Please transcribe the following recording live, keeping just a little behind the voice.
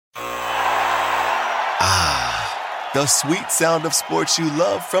The sweet sound of sports you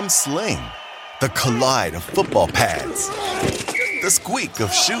love from Sling. The collide of football pads. The squeak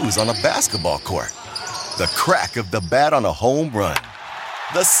of shoes on a basketball court. The crack of the bat on a home run.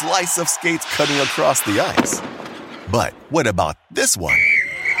 The slice of skates cutting across the ice. But what about this one?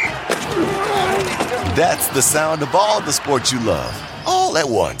 That's the sound of all the sports you love, all at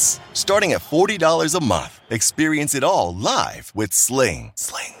once. Starting at $40 a month. Experience it all live with Sling.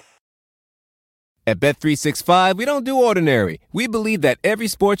 At Bet365, we don't do ordinary. We believe that every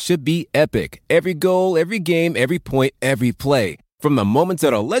sport should be epic. Every goal, every game, every point, every play. From the moments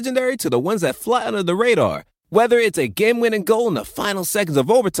that are legendary to the ones that fly under the radar. Whether it's a game-winning goal in the final seconds of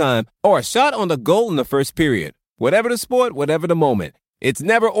overtime or a shot on the goal in the first period. Whatever the sport, whatever the moment. It's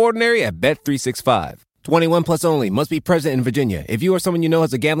never ordinary at Bet365. 21 plus only. Must be present in Virginia. If you or someone you know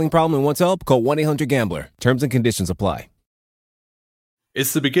has a gambling problem and wants help, call 1-800-GAMBLER. Terms and conditions apply.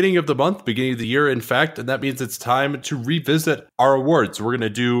 It's the beginning of the month, beginning of the year, in fact, and that means it's time to revisit our awards. We're going to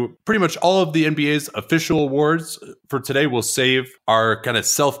do pretty much all of the NBA's official awards. For today, we'll save our kind of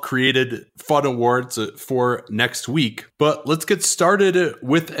self-created fun awards for next week. But let's get started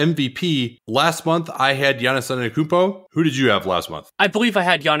with MVP. Last month, I had Giannis Antetokounmpo. Who did you have last month? I believe I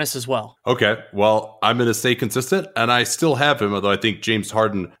had Giannis as well. Okay, well, I'm going to stay consistent, and I still have him, although I think James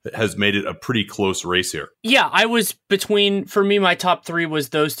Harden has made it a pretty close race here. Yeah, I was between, for me, my top three was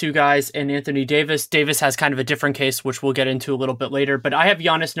those two guys and Anthony Davis. Davis has kind of a different case, which we'll get into a little bit later, but I have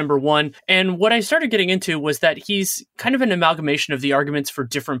Giannis number one. And what I started getting into was that he's kind of an amalgamation of the arguments for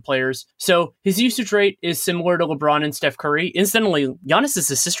different players. So his usage rate is similar to LeBron and Steph Curry. Incidentally, Giannis's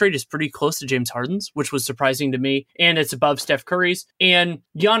assist rate is pretty close to James Harden's, which was surprising to me, and it's above Steph Curry's. And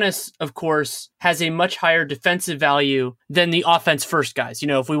Giannis, of course, has a much higher defensive value than the offense first guys. You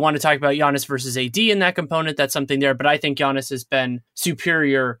know, if we want to talk about Giannis versus AD in that component, that's something there, but I think Giannis has been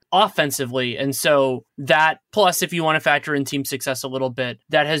superior offensively. And so that, plus if you want to factor in team success a little bit,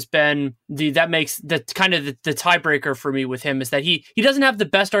 that has been that makes the kind of the tiebreaker for me with him, is that he doesn't have the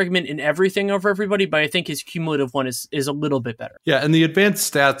best argument in everything over everybody, but I think his cumulative one is a little bit better. Yeah, and the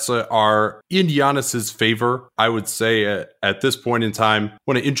advanced stats are in Giannis's favor, I would say, at this point in time. I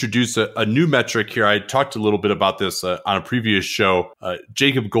want to introduce a new metric here. I talked a little bit about this on a previous show.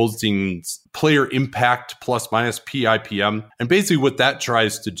 Jacob Goldstein's player impact plus minus PIPM. And basically what that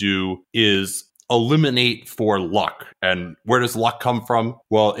tries to do is eliminate for luck. And where does luck come from?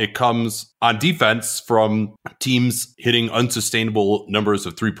 Well, it comes on defense from teams hitting unsustainable numbers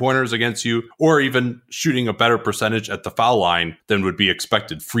of three-pointers against you, or even shooting a better percentage at the foul line than would be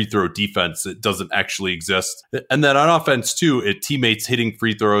expected. Free throw defense, it doesn't actually exist. And then on offense too, it teammates hitting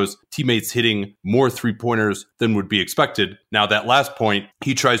free throws, teammates hitting more three-pointers than would be expected. Now that last point,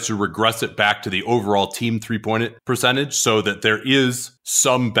 he tries to regress it back to the overall team three-point percentage so that there is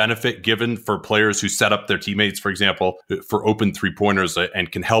some benefit given for players who set up their teammates, for example, for open three-pointers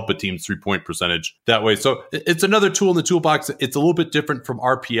and can help a team's three-point percentage that way. So it's another tool in the toolbox. It's a little bit different from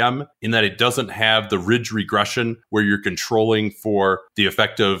RPM in that it doesn't have the ridge regression where you're controlling for the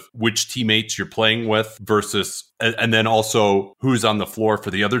effect of which teammates you're playing with versus, and then also who's on the floor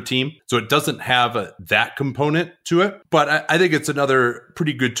for the other team. So it doesn't have that component to it. But I think it's another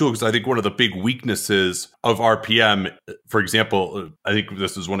pretty good tool, because I think one of the big weaknesses of RPM, for example, I think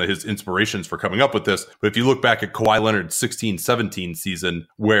this is one of his inspirations for coming up with this. But if you look back at Kawhi Leonard's 16-17 season,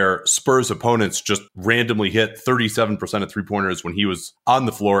 where Spurs opponents just randomly hit 37% of three-pointers when he was on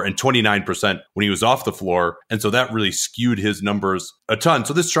the floor and 29% when he was off the floor. And so that really skewed his numbers a ton.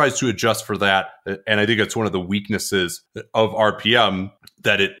 So this tries to adjust for that. And I think it's one of the weaknesses of RPM,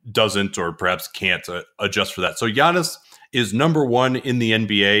 that it doesn't, or perhaps can't adjust for that. So Giannis is number one in the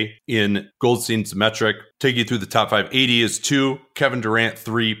NBA in Goldstein's metric. Take you through the top five. AD is 2, Kevin Durant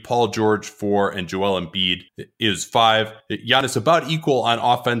 3, Paul George 4, and Joel Embiid is 5. Giannis about equal on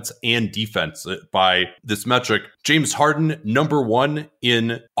offense and defense by this metric. James Harden, number 1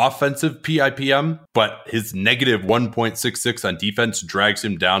 in offensive PIPM, but his negative 1.66 on defense drags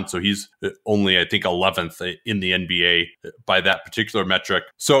him down. So he's only, I think, 11th in the NBA by that particular metric.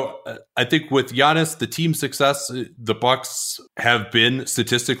 So I think with Giannis, the team success, the Bucks have been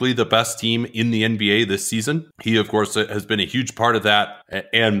statistically the best team in the NBA this season. He, of course, has been a huge part of that.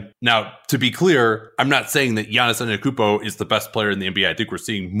 And now, to be clear, I'm not saying that Giannis Antetokounmpo is the best player in the NBA. I think we're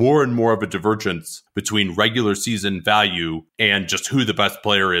seeing more and more of a divergence between regular season value and just who the best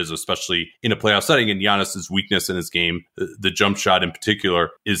player is, especially in a playoff setting. And Giannis's weakness in his game, the jump shot in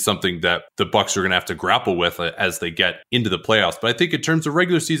particular, is something that the Bucks are going to have to grapple with as they get into the playoffs. But I think in terms of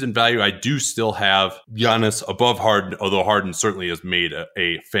regular season value, I do still have Giannis above Harden, although Harden certainly has made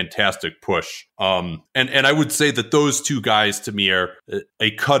a fantastic push. And I would say that those two guys to me are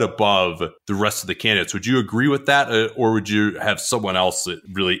a cut above the rest of the candidates. Would you agree with that, or would you have someone else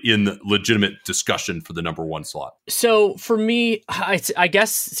really in legitimate discussion for the number one slot? So for me, I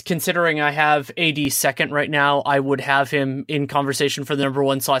guess considering I have AD second right now, I would have him in conversation for the number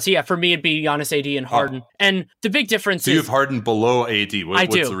one slot. So yeah, for me, it'd be Giannis, AD, and Harden. And the big difference is... you have Harden below AD.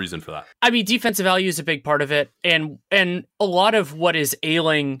 What's the reason for that? I mean, defensive value is a big part of it. And a lot of what is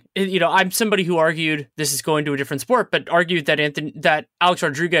ailing, I'm somebody who argued, this is going to a different sport, but argued that Alex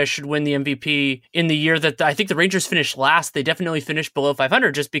Rodriguez should win the MVP in the year that I think the Rangers finished last. They definitely finished below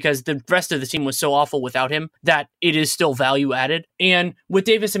 500 just because the rest of the team was so awful without him that it is still value added. And with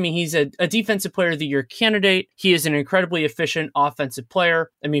Davis, I mean, he's a defensive player of the year candidate. He is an incredibly efficient offensive player.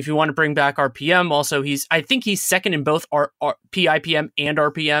 I mean, if you want to bring back RPM, also I think he's second in both PIPM and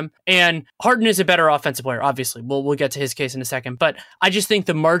RPM. And Harden is a better offensive player, obviously. We'll get to his case in a second. But I just think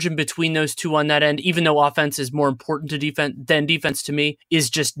the margin between those two on that end, even though offense is more important to defense to me, is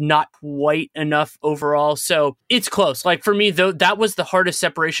just not quite enough overall. So it's close. Like for me, though, that was the hardest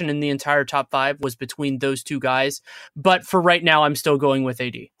separation in the entire top five was between those two guys. But for right now, I'm still going with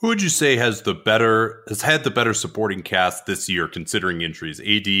AD. Who would you say has had the better supporting cast this year, considering injuries,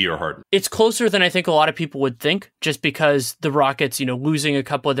 AD or Harden? It's closer than I think a lot of people would think, just because the Rockets, losing a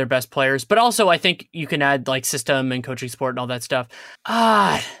couple of their best players. But also, I think you can add like system and coaching support and all that stuff.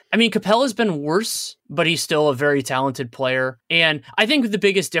 I mean, Capella's been worse, but he's still a very talented player. And I think the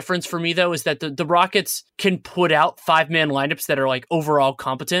biggest difference for me, though, is that the Rockets can put out 5-man lineups that are like overall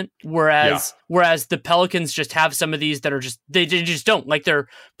competent, whereas the Pelicans just have some of these that are they just don't. Like they're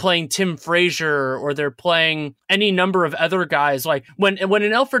playing Tim Frazier or they're playing any number of other guys. Like when an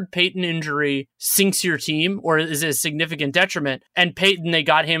Elfrid Payton injury sinks your team or is a significant detriment, and Payton, they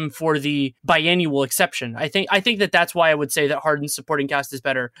got him for the biannual exception. I think that's why I would say that Harden's supporting cast is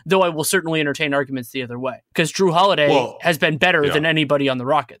better, though I will certainly entertain arguments the other way, because Drew Holiday has been better than anybody on the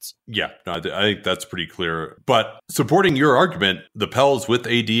Rockets. Yeah, no, I think that's pretty clear. But supporting your argument, the Pels with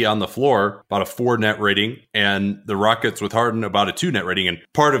AD on the floor, about a 4 net rating, and the Rockets with Harden, about a 2 net rating. And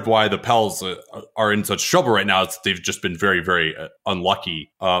part of why the Pels are in such trouble right now is they've just been very, very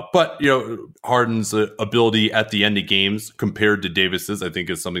unlucky. But, Harden's ability at the end of games compared to Davis's, I think,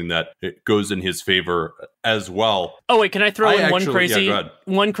 is something that goes in his favor as well. Oh, wait, can I throw in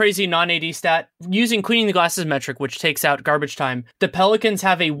one crazy non-AD stat? Using Cleaning the Glasses metric, which takes out garbage time, the Pelicans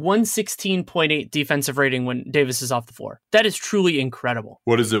have a 116.8 defensive rating when Davis is off the floor. That is truly incredible.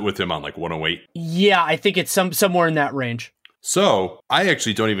 What is it with him on, like 108? Yeah, I think it's somewhere in that range. So I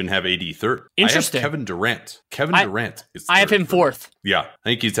actually don't even have AD third. Interesting. I have Kevin Durant. Durant is third. I have him fourth. Yeah, I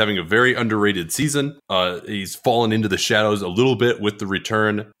think he's having a very underrated season. He's fallen into the shadows a little bit with the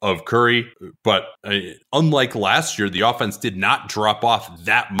return of Curry, but unlike last year, the offense did not drop off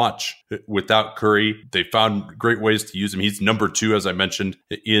that much without Curry. They found great ways to use him. He's number 2, as I mentioned,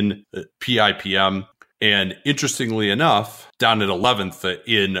 in PIPM. And interestingly enough, down at 11th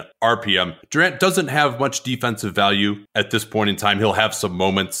in RPM, Durant doesn't have much defensive value at this point in time. He'll have some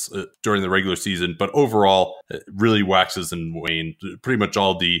moments during the regular season, but overall, it really waxes and wanes. Pretty much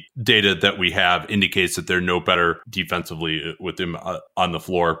all the data that we have indicates that they're no better defensively with him on the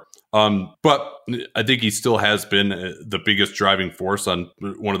floor. But I think he still has been the biggest driving force on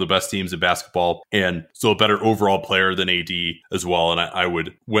one of the best teams in basketball, and still a better overall player than AD as well. And I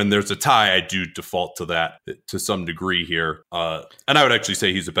would, when there's a tie, I do default to that to some degree here. And I would actually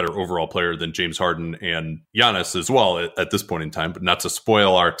say he's a better overall player than James Harden and Giannis as well at this point in time, but not to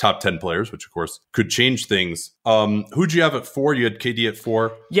spoil our top 10 players, which of course could change things. Who'd you have at 4? You had KD at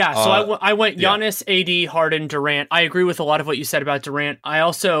 4. Yeah, so I went Giannis, AD, Harden, Durant. I agree with a lot of what you said about Durant.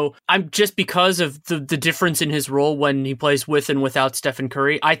 I'm just because of the difference in his role when he plays with and without Stephen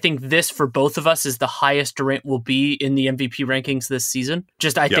Curry. I think this for both of us is the highest Durant will be in the MVP rankings this season.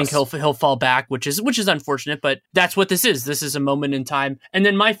 I think he'll fall back, which is unfortunate, but that's what this is. This is a moment in time. And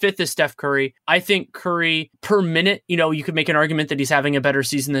then my 5th is Steph Curry. I think Curry per minute, you could make an argument that he's having a better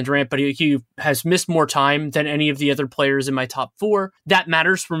season than Durant, but he has missed more time than any of the other players in my top 4. That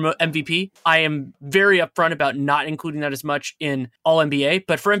matters for MVP. I am very upfront about not including that as much in All NBA,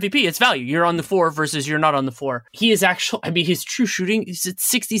 but for MVP, it's value. You're on the floor versus you're not on the floor. He is actually, his true shooting, he's at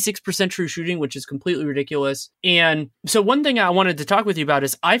 66% true shooting, which is completely ridiculous. And so one thing I wanted to talk with you about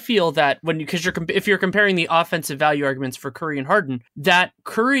is I feel that if you're comparing the offensive value arguments for Curry and Harden, that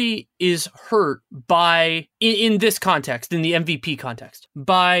Curry is hurt in this context, in the MVP context,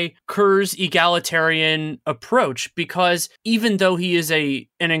 by Kerr's egalitarian approach, because even though he is an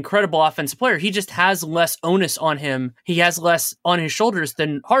incredible offensive player, he just has less onus on him. He has less on his shoulders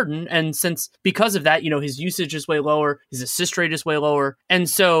than Harden. And because of that, his usage is way lower, his assist rate is way lower. And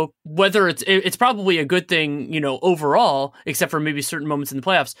so whether it's probably a good thing, overall, except for maybe certain moments in the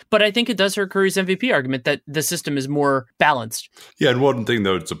playoffs. But I think it does hurt Curry's MVP argument that the system is more balanced. Yeah, and one thing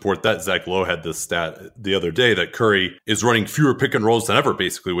that would support that, Zach Lowe had this stat the other day that Curry is running fewer pick and rolls than ever,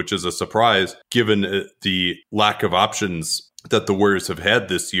 basically, which is a surprise given the lack of options that the Warriors have had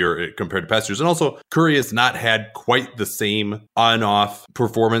this year compared to past years. And also, Curry has not had quite the same on-off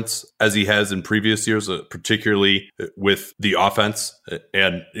performance as he has in previous years, particularly with the offense.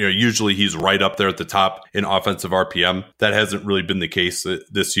 And usually he's right up there at the top in offensive RPM. That hasn't really been the case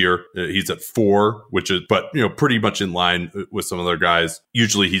this year. He's at 4, but pretty much in line with some other guys.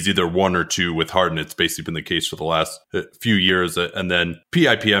 Usually he's either 1 or 2 with Harden. It's basically been the case for the last few years. And then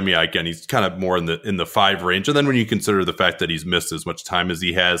PIPM, again, he's kind of more in the 5 range. And then when you consider the fact that he's missed as much time as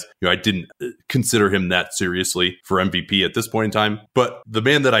he has, I didn't consider him that seriously for MVP at this point in time. But the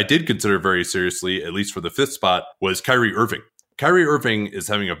man that I did consider very seriously, at least for the 5th spot, was Kyrie Irving. Kyrie Irving is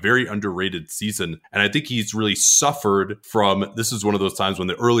having a very underrated season, and I think he's really suffered from, this is one of those times when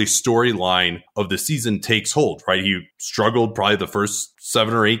the early storyline of the season takes hold, right? He struggled probably the first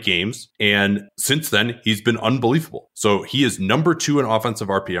 7 or 8 games, and since then, he's been unbelievable. So he is number 2 in offensive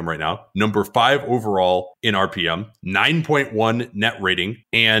RPM right now, number 5 overall in RPM, 9.1 net rating,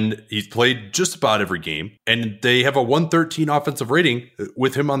 and he's played just about every game, and they have a 113 offensive rating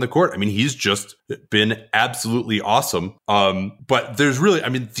with him on the court. I mean, he's just been absolutely awesome. But there's really,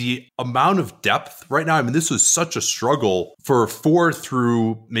 the amount of depth right now, this was such a struggle for 4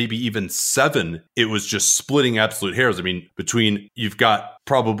 through maybe even 7. It was just splitting absolute hairs. Between, you've got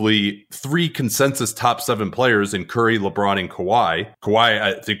probably 3 consensus top 7 players in Curry, LeBron, and Kawhi. Kawhi,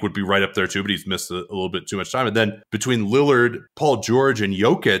 I think, would be right up there too, but he's missed a little bit too much time. And then between Lillard, Paul George, and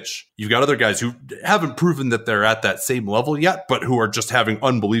Jokic, you've got other guys who haven't proven that they're at that same level yet, but who are just having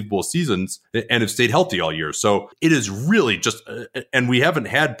unbelievable seasons and have stayed healthy all year. So it is really just, and we haven't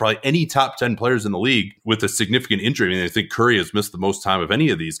had probably any top 10 players in the league with a significant injury. I think Curry has missed the most time of any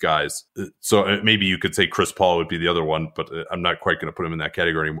of these guys. So maybe you could say Chris Paul would be the other one, but I'm not quite going to put him in that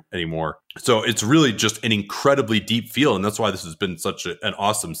category anymore. So it's really just an incredibly deep field, and that's why this has been such an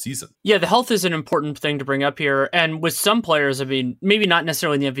awesome season. Yeah, the health is an important thing to bring up here. And with some players, maybe not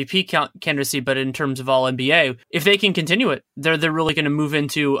necessarily in the MVP candidacy, but in terms of all NBA, if they can continue it, they're really going to move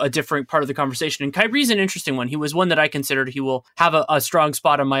into a different part of the conversation. And Kyrie's an interesting one. He was one that I considered he will have a strong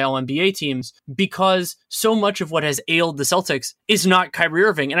spot on my all NBA teams, because so much of what has ailed the Celtics is not Kyrie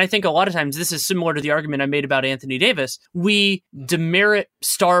Irving. And I think a lot of times this is similar to the argument I made about Anthony Davis. We demerit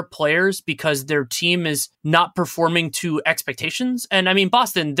star players because their team is not performing to expectations. And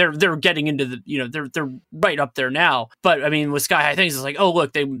Boston, they're getting into the, they're right up there now. But with sky high things, it's like, oh,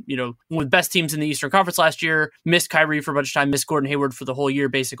 look, they, with best teams in the Eastern Conference last year, missed Kyrie for a bunch of time, missed Gordon Hayward for the whole year,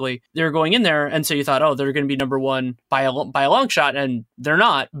 basically. They're going in there. And so you thought, oh, they're going to be number 1 by a long shot. And they're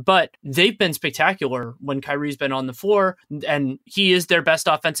not. But they've been spectacular when Kyrie's been on the floor, and he is their best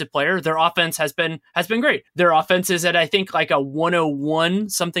offensive player. Their offense has been great. Their offense is at, I think, like a 101,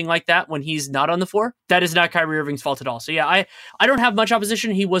 something like that, when he's not on the floor. That is not Kyrie Irving's fault at all. So yeah, I don't have much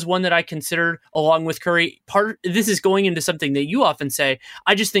opposition. He was one that I considered along with Curry. This is going into something that you often say.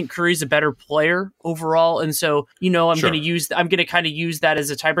 I just think Curry's a better player overall. And so, I'm going to kind of use that as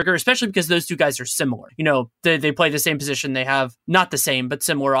a tiebreaker, especially because those two guys are similar. They play the same position. They have not the same, but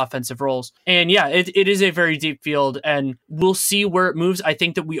similar offensive roles. And yeah, it is a very deep field, and we'll see where it moves. I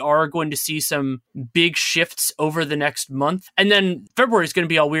think that we are going to see some big shifts over the next month. And then February is going to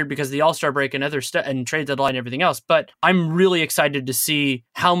be all weird because of the All-Star break and other stuff and trade deadline and everything else. But I'm really excited to see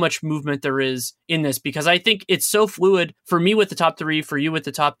how much movement there is in this, because I think it's so fluid for me with the top 3, for you with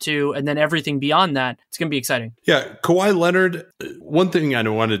the top 2, and then everything beyond that. It's going to be exciting. Yeah. Kawhi Leonard, one thing I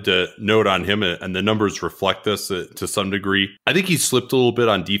wanted to note on him, and the numbers reflect this to some degree, I think he slipped a little bit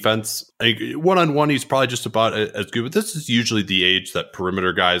on defense. One-on-one, he's probably just about as good, but this is usually the age that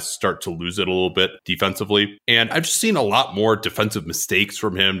perimeter guys start to lose it a little bit defensively. And I've just seen a lot more defensive mistakes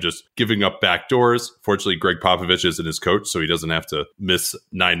from him, just giving up backdoors. Fortunately, Greg Popovich isn't his coach, so he doesn't have to miss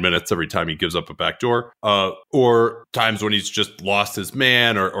 9 minutes every time he gives up a backdoor. Or times when he's just lost his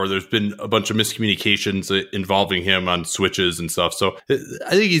man, or there's been a bunch of miscommunications involving him on switches and stuff. So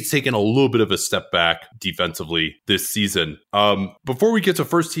I think he's taken a little bit of a step back defensively this season. Before we get to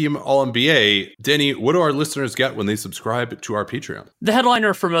first team All-NBA, Danny, what do our listeners get when they subscribe to our Patreon? The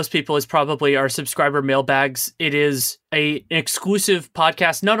headliner for most people is probably our subscriber mailbags. It is an exclusive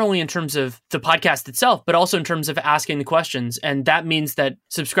podcast, not only in terms of the podcast itself, but also in terms of asking the questions. And that means that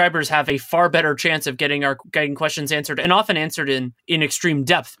subscribers have a far better chance of getting questions answered, and often answered in extreme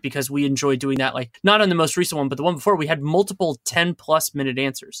depth, because we enjoy doing that. Like, not on the most recent one, but the one before, we had multiple 10+ minute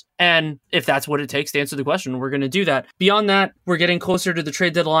answers. And if that's what it takes to answer the question, we're going to do that. Beyond that, we're getting closer to the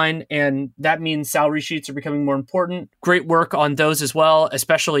trade deadline, and that means salary sheets are becoming more important. Great work on those as well,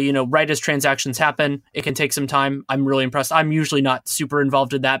 especially, right as transactions happen. It can take some time. I'm really impressed. I'm usually not super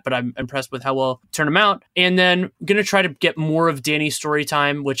involved in that, but I'm impressed with how well turn them out. And then going to try to get more of Danny's story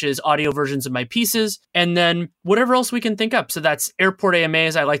time, which is audio versions of my pieces, and then whatever else we can think up. So that's airport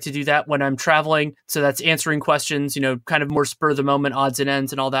AMAs. I like to do that when I'm traveling. So that's answering questions, kind of more spur of the moment odds and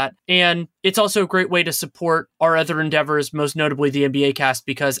ends and all that. And it's also a great way to support our other endeavors, most notably the NBA cast,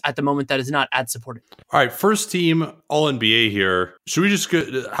 because at the moment that is not ad supported. All right, first team All NBA here. Should we just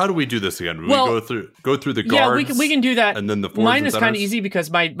go? How do we do this again? We go through the guards. Yeah, we can do that. And then the forwards. Mine is kind of easy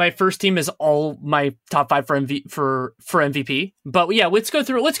because my first team is all my top 5 for MVP. But yeah, let's go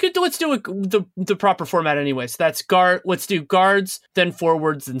through. Let's do the proper format anyway. So that's guard. Let's do guards, then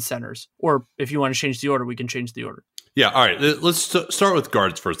forwards, then centers. Or if you want to change the order, we can change the order. Yeah, all right. Let's start with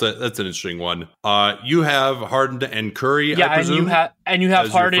guards first. That's an interesting one. You have Harden and Curry. Yeah, I presume, and you have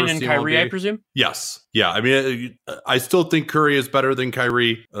Harden and Kyrie, I presume. Yes. Yeah, I mean, I still think Curry is better than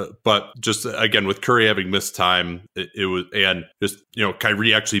Kyrie, but just again with Curry having missed time, it was, and just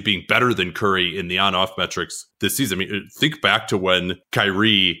Kyrie actually being better than Curry in the on-off metrics this season. I mean, think back to when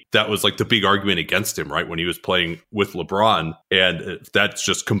Kyrie, that was like the big argument against him, right? When he was playing with LeBron, and that's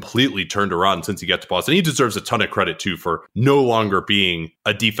just completely turned around since he got to Boston. He deserves a ton of credit too for no longer being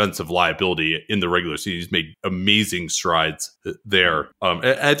a defensive liability in the regular season. He's made amazing strides there. And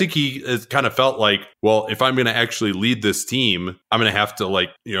I think he has kind of felt like, well, if I'm going to actually lead this team, I'm going to have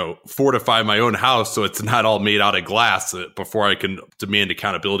to fortify my own house so it's not all made out of glass before I can demand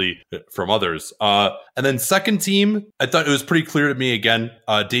accountability from others. And then second team, I thought it was pretty clear to me again,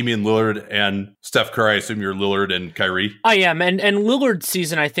 Damian Lillard and Steph Curry. I assume you're Lillard and Kyrie. I am. And Lillard's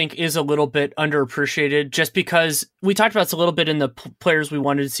season, I think, is a little bit underappreciated just because we talked about this a little bit in the players we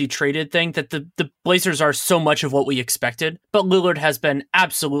wanted to see traded thing, that the Blazers are so much of what we expected. But Lillard has been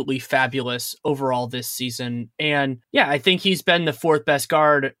absolutely fabulous overall this season. And yeah, I think he's been the 4th best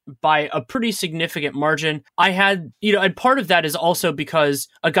guard by a pretty significant margin. and part of that is also because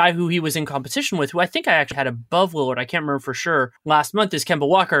a guy who he was in competition with, who I think I actually had above Lillard, I can't remember for sure, last month, is Kemba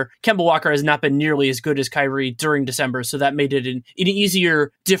Walker. Kemba Walker has not been nearly as good as Kyrie during December, so that made it an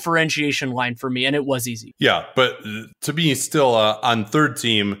easier differentiation line for me, and it was easy. Yeah, but to me, still on third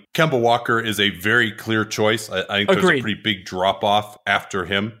team, Kemba Walker is a very clear choice. I think there's a pretty big drop-off after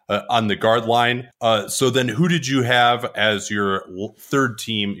him on the guard line. So then who did you have as your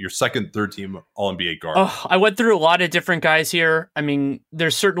second third team All-NBA guard? Oh, I went through a lot of different guys here. I mean,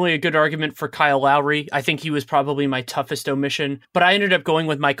 there's certainly a good argument for Kyle Lowry. I think he was probably my toughest omission, but I ended up going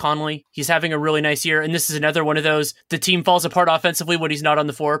with Mike Conley. He's having a really nice year, and this is another one of those, the team falls apart offensively when he's not on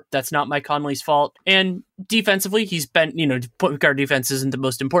the floor. That's not Mike Conley's fault. And defensively, he's been, point guard defense isn't the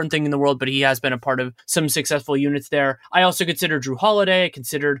most important thing in the world, but he has been a part of some successful units there. I also considered Drew Holiday. I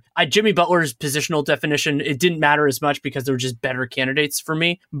considered Jimmy Butler's positional definition. It didn't matter as much because they were just better candidates for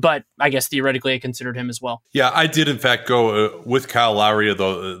me, but I guess theoretically I considered him as well. Yeah, I did in fact go with Kyle Lowry,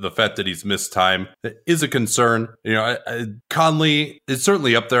 although the fact that he's missed time is a concern. Conley is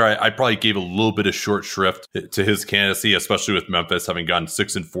certainly up there. I probably gave a little bit of short shrift to his candidacy, especially with Memphis having gone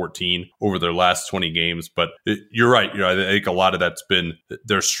 6-14 over their last 20 games. But you're right. I think a lot of that's been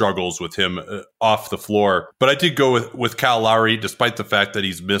their struggles with him off the floor. But I did go with Kyle Lowry, despite the fact that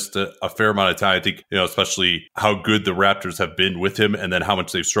he's missed a fair amount of time. I think, especially how good the Raptors have been with him and then how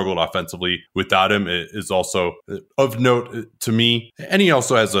much they've struggled offensively without him is also of note to me. And he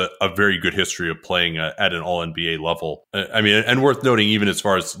also has a very good history of playing at an All-NBA level. I mean, and worth noting, even as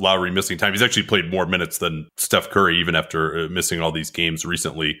far as Lowry missing time, he's actually played more minutes than Steph Curry, even after missing all these games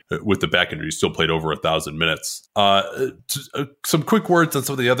recently with the back injury. He still played over 1,000 minutes. Some quick words on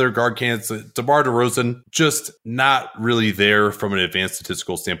some of the other guard candidates. DeMar DeRozan, just not really there from an advanced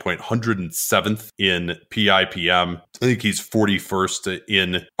statistical standpoint. 107th in PIPM. I think he's 41st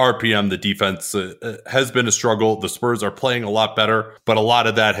in RPM. The defense has been a struggle. The Spurs are playing a lot better, but a lot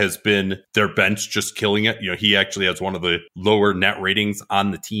of that has been their bench just killing it. He actually has one of the lower net ratings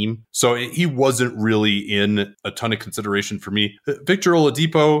on the team. So he wasn't really in a ton of consideration for me. Victor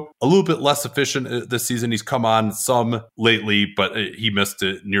Oladipo, a little bit less efficient this season. He's come on some lately, but he missed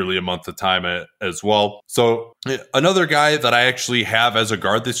nearly a month of time as well. So another guy that I actually have as a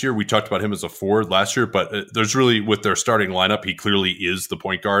guard this year, we talked about him as a forward last year, but there's really, with their starting lineup, he clearly is the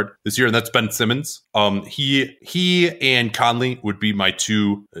point guard this year, and that's Ben Simmons. He and Conley would be my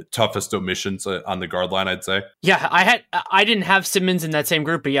two toughest omissions on the guard line, I'd say. Yeah, I didn't have Simmons in that same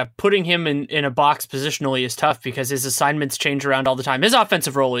group, but yeah, putting him in a box positionally is tough because his assignments change around all the time. His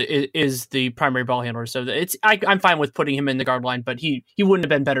offensive role is the primary ball handler, so I'm fine with putting him in the guard line, but he wouldn't have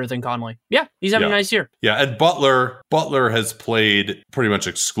been better than Conley. Yeah, he's having a nice year. Yeah, and Butler has played pretty much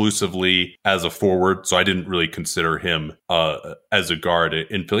exclusively as a forward, so I didn't really consider him as a guard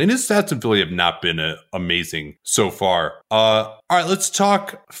in Philly. And his stats in Philly have not been amazing so far. All right, let's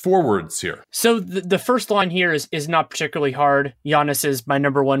talk forwards here. So the first line here is not particularly hard. Giannis is my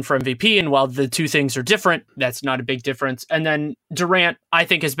number one for MVP, and while the two things are different, that's not a big difference. And then Durant, I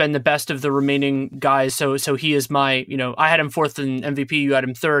think, has been the best of the remaining guys. So he is my, I had him fourth in MVP, you had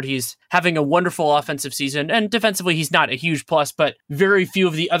him third. He's having a wonderful offensive season, and defensively, he's not a huge plus, but very few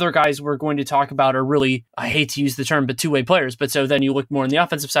of the other guys we're going to talk about are really, I hate to use the term, but two-way players. But so then you look more on the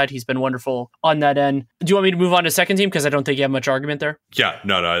offensive side, he's been wonderful on that end. Do you want me to move on to second team? Because I don't think you have much argument there. Yeah,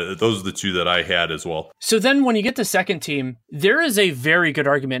 no, those are the two that I had as well. So then when you get to second team, there is a very good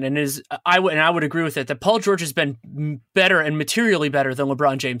argument, and I would agree with it, that Paul George has been better and materially better than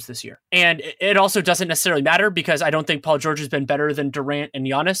LeBron James this year. And it also doesn't necessarily matter because I don't think Paul George has been better than Durant and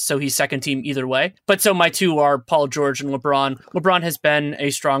Giannis, so he's second team either way. But so my two are Paul George and LeBron. LeBron has been a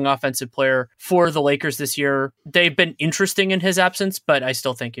strong offensive player for the Lakers this year. They've been interesting in his absence, but I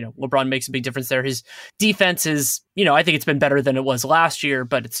still think, LeBron makes a big difference there. His defense is, I think it's been better than it was last year,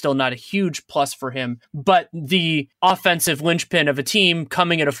 but it's still not a huge plus for him. But the offensive linchpin of a team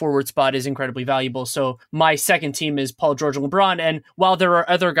coming at a forward spot is incredibly valuable. So my second team is Paul George and LeBron. And while there are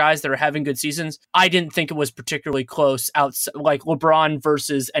other guys that are having good seasons, I didn't think it was particularly close outside, like LeBron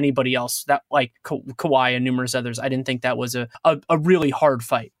versus anybody else, that like Kawhi and numerous others. I didn't think that was a really hard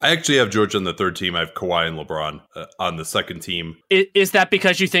fight. I actually have George on the third team. I have Kawhi and LeBron on the second team. Is that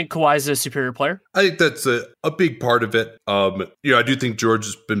because you think Kawhi is a superior player? I think that's a big part of it. I do think George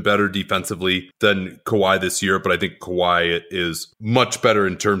has been better defensively than Kawhi this year, but I think Kawhi is much better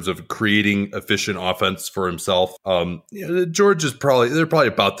in terms of creating efficient offense for himself. George is they're probably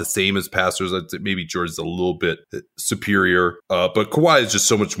about the same as passers. I'd say maybe George is a little bit superior, but Kawhi is just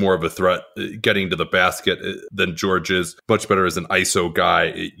so much more of a threat getting to the basket than George is. Much better as an ISO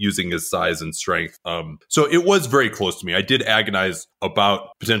guy using his size and strength. So it was very close to me. I did agonize about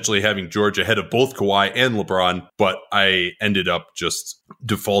potentially having George ahead of both Kawhi and LeBron, but I ended up just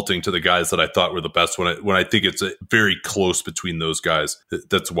defaulting to the guys that I thought were the best when I think it's very close between those guys.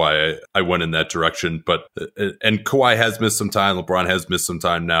 That's why I went in that direction. But and Kawhi has missed some time. LeBron has missed some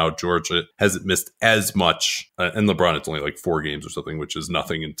time now. George hasn't missed as much. And LeBron, it's only like 4 games or something, which is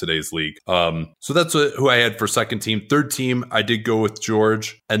nothing in today's league. So that's who I had for second team. Third team, I did go with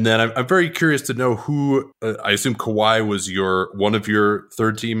George. And then I'm very curious to know who, I assume Kawhi was one of your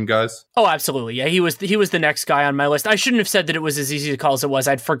third team guys? Oh, absolutely. Yeah, he was the next guy on my list. I shouldn't have said that it was as easy to call as it was.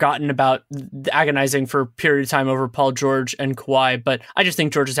 I'd forgotten about agonizing for a period of time over Paul George and Kawhi, but I just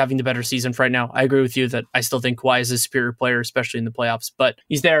think George is having the better season for right now. I agree with you that I still think Kawhi is a superior player, especially in the playoffs, but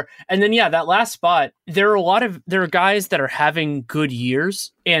he's there. And then, yeah, that last spot, there are guys that are having good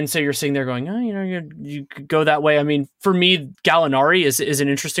years. And so you're sitting there going, you could go that way. I mean, for me, Gallinari is an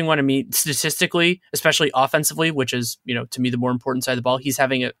interesting one. I mean, statistically, especially offensively, which is, to me, the more important side of the ball, he's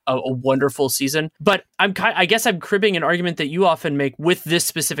having a wonderful season. But I guess I'm cribbing an argument that you often make with this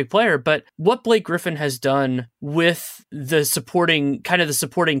specific player. But what Blake Griffin has done with the supporting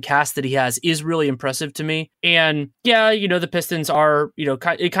cast that he has is really impressive to me. And yeah, the Pistons are,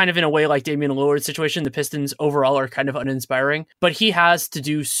 kind of in a way like Damian Lillard's situation. The Pistons overall are kind of uninspiring, but he has to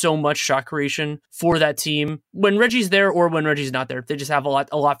do so much shot creation for that team when Reggie's there or when Reggie's not there. They just have a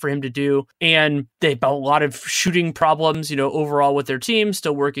lot for him to do, and they have a lot of shooting problems, overall with their team,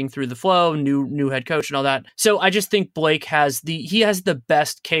 still working through the flow, new head coach and all that. So I just think Blake has the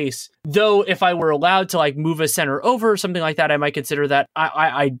best case. Though if I were allowed to move a center over or something like that, I might consider that.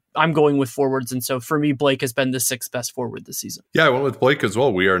 I'm going with forwards, and so for me, Blake has been the 6th best forward this season. Yeah, I went with Blake as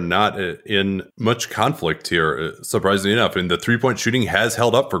well. We are not in much conflict here, surprisingly enough. And the 3-point shooting has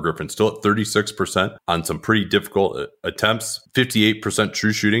held up for Griffin, still at 36% on some pretty difficult attempts. 58%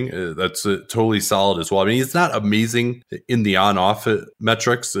 true shooting. That's totally solid as well. I mean, he's not amazing in the on-off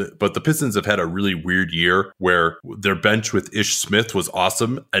metrics, but the Pistons have had a really weird year where their bench with Ish Smith was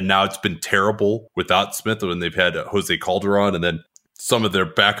awesome, and now it's been terrible without Smith when they've had Jose Calderon and then some of their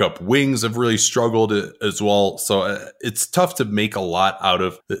backup wings have really struggled as well. So it's tough to make a lot out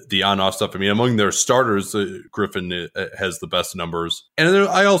of the on-off stuff. I mean, among their starters, Griffin has the best numbers. And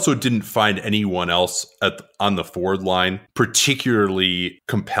I also didn't find anyone else on the forward line particularly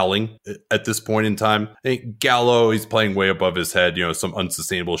compelling at this point in time. I think Gallo, he's playing way above his head, some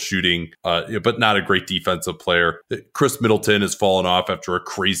unsustainable shooting, but not a great defensive player. Chris Middleton has fallen off after a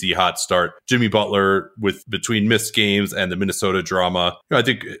crazy hot start. Jimmy Butler, between missed games and the Minnesota drama, I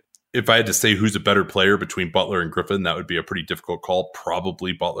think if I had to say who's a better player between Butler and Griffin, that would be a pretty difficult call.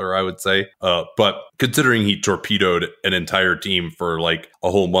 Probably Butler, I would say. But considering he torpedoed an entire team for like a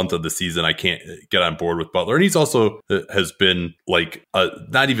whole month of the season, I can't get on board with Butler. And he's also has been like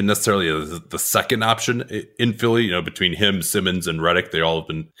not even necessarily the second option in Philly. Between him, Simmons, and Redick, they all have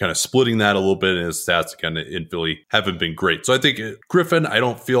been kind of splitting that a little bit. And his stats again in Philly haven't been great. So I think Griffin, I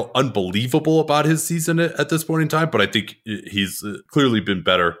don't feel unbelievable about his season at this point in time, but I think he's clearly been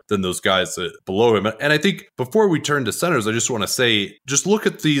better than those guys below him. And I think before we turn to centers, I just want to say, just look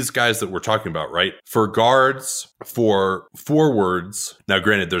at these guys that we're talking about, right? For guards, for forwards, now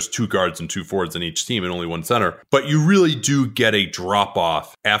granted, there's 2 guards and 2 forwards in each team and only 1 center, but you really do get a drop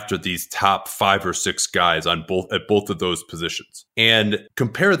off after these top 5 or 6 guys at both of those positions. And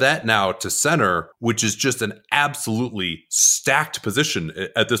compare that now to center, which is just an absolutely stacked position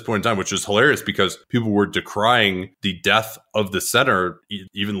at this point in time, which is hilarious because people were decrying the death of the center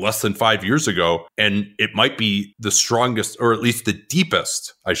even less than 5 years ago. And it might be the strongest, or at least the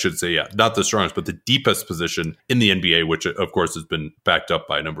deepest, I should say, not the strongest, but the deepest position in the NBA, which of course has been backed up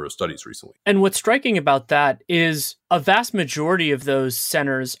by a number of studies recently. And what's striking about that is a vast majority of those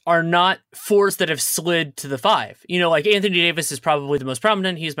centers are not 4s that have slid to the 5. Like Anthony Davis is probably the most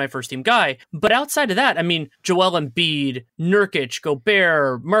prominent. He's my first team guy. But outside of that, I mean, Joel Embiid, Nurkic,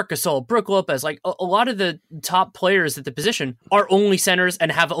 Gobert, Marc Gasol, Brook Lopez, like a lot of the top players at the position are only centers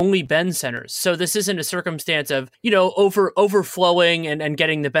and have only been centers. So this isn't a circumstance of, overflowing and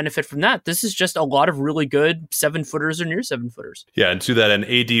getting the benefit from that. This is just a lot of really good 7-footers or near 7-footers. Yeah, and to that end,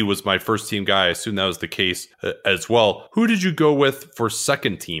 AD was my first team guy. I assume that was the case as well. Who did you go with for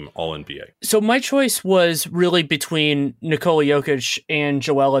second team All-NBA? So my choice was really between Nikola Jokic and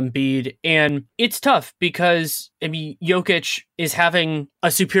Joel Embiid. And it's tough because, I mean, Jokic is having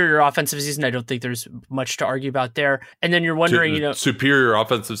a superior offensive season. I don't think there's much to argue about there. And then you're wondering, superior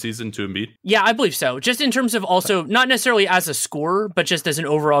offensive season to Embiid? Yeah, I believe so. Just in terms of also, not necessarily as a scorer, but just as an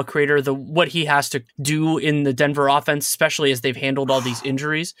overall creator, what he has to do in the Denver offense, especially as they've handled all these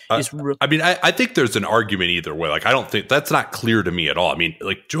injuries. I think there's an argument either way. Like, I don't think that's not clear to me at all. I mean,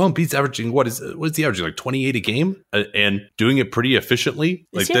 like, Joel Embiid's averaging, what is he averaging? Like 28 a game and doing it pretty efficiently.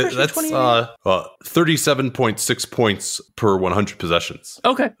 Like that's 37.6 points per 100 possessions.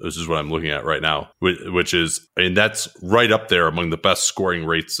 Okay. This is what I'm looking at right now, which is, and that's right up there among the best scoring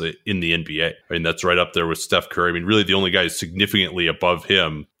rates in the NBA. I mean, that's right up there with Steph Curry. I mean, really the only guy who's significantly above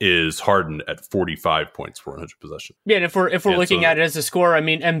him is Harden at 45 points per 100 possessions. Yeah, and if we're looking at it as a scorer, I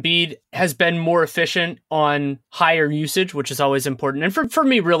mean, Embiid has been more efficient on higher usage, which is always important. And for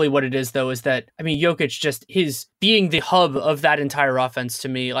me, really what it is, though, is that, I mean, Jokic just his being the hub of that entire offense to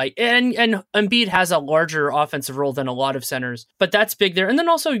me, like, and Embiid has a larger offensive role than a lot of centers, but that's big there. And then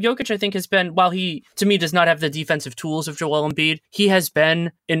also Jokic, I think, has been, while he, to me, does not have the defensive tools of Joel Embiid, he has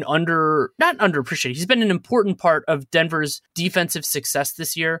been not underappreciated. He's been an important part of Denver's defensive success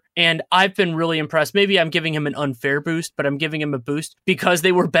this year. And I've been really impressed. Maybe I'm giving him an unfair boost, but I'm giving him a boost because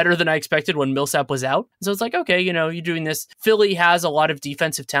they were better than I expected when Millsap was out. So it's like, okay, you're doing this. Philly has a lot of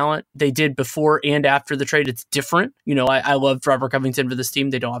defensive talent. They did before and after the trade. It's different. I loved Robert Covington for this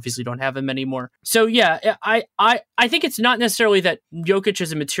team. They obviously don't have him anymore. So yeah, I think it's not necessarily that Jokic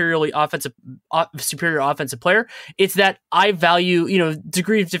is a materially superior offensive player. It's that I value,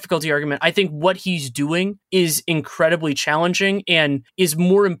 degree of difficulty argument. I think what he's doing is incredibly challenging and is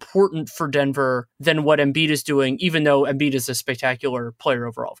more important for Denver than what Embiid is doing, even though Embiid is a spectacular player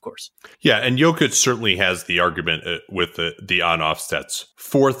overall, of course. Yeah, and Jokic certainly has the argument with the on-off stats.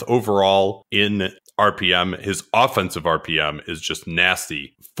 4th overall in RPM. His offensive RPM is just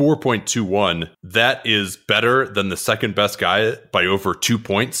nasty. 4.21. That is better than the second best guy by over 2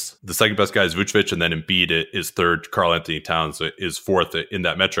 points. The second best guy is Vucevic, and then Embiid is 3rd. Karl Anthony Towns is 4th in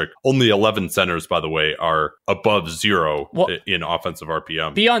that metric. Only 11 centers, by the way, are above 0 in offensive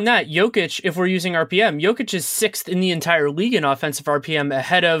RPM. Beyond that, Jokic, if we're using RPM, Jokic is 6th in the entire league in offensive RPM,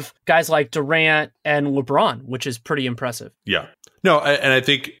 ahead of guys like Durant and LeBron, which is pretty impressive. Yeah. No, and I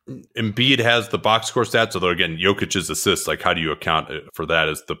think Embiid has the box score stats, although again, Jokic's assists, like how do you account for that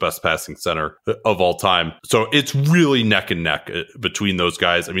as the best passing center of all time? So it's really neck and neck between those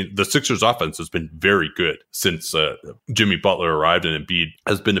guys. I mean, the Sixers offense has been very good since Jimmy Butler arrived, and Embiid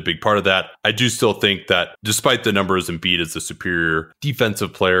has been a big part of that. I do still think that despite the numbers, Embiid is the superior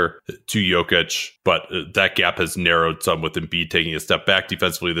defensive player to Jokic, but that gap has narrowed some with Embiid taking a step back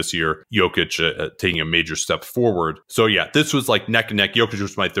defensively this year, Jokic taking a major step forward. So yeah, this was like neck and neck. Jokic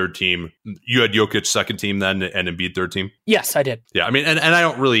was my third team. You had Jokic second team then and Embiid third team? Yes, I did. Yeah, I mean, and I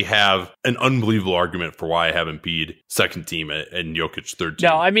don't really have an unbelievable argument for why I have Embiid second team and Jokic third team.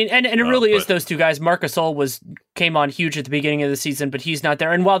 No, I mean, and it really is those two guys. Marc Gasol came on huge at the beginning of the season, but he's not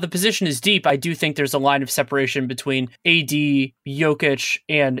there. And while the position is deep, I do think there's a line of separation between AD, Jokic,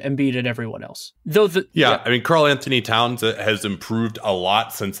 and Embiid and everyone else. I mean, Karl Anthony Towns has improved a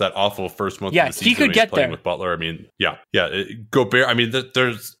lot since that awful first month of the season. He could get there with Butler. I mean, Gobert. I mean,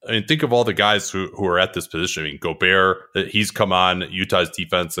 think of all the guys who are at this position. I mean, Gobert, he's come on. Utah's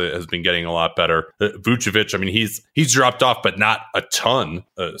defense has been getting a lot better. Vucevic, I mean, he's dropped off, but not a ton,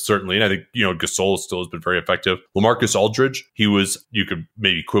 certainly. And I think, Gasol still has been very effective. LaMarcus Aldridge, you could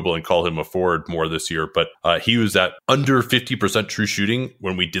maybe quibble and call him a forward more this year, but he was at under 50% true shooting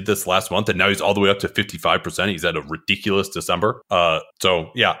when we did this last month, and now he's all the way up to 55%. He's at a ridiculous December.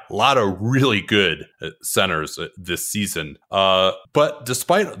 So yeah, a lot of really good centers this season. But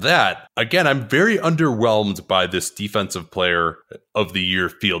despite that, again, I'm very underwhelmed by this defensive player of the year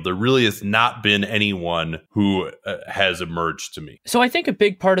field. There really has not been anyone who has emerged to me. So I think a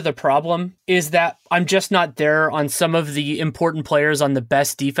big part of the problem is that I'm just not there on some of the important players on the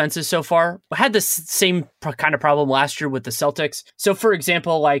best defenses so far. I had this same kind of problem last year with the Celtics. So for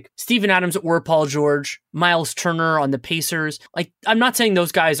example, like Steven Adams or Paul George, Miles Turner on the Pacers. Like, I'm not saying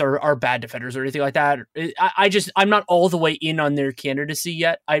those guys are bad defenders or anything like that. I'm not all the way in on their candidacy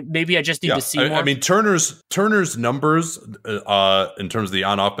yet. I just need to see more. I mean, Turner's numbers in terms of the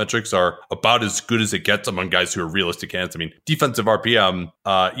on-off metrics are about as good as it gets among guys who are realistic candidates. I mean, defensive RPM,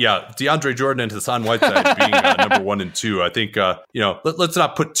 DeAndre Jordan and Hassan Whiteside being number 1 and 2. I think, let's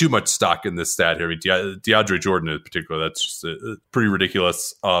not put too much stock in this stat here. I mean, DeAndre Jordan in particular, that's just pretty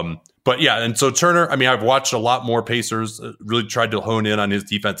ridiculous. But yeah, and so Turner, I mean, I've watched a lot more Pacers, really tried to hone in on his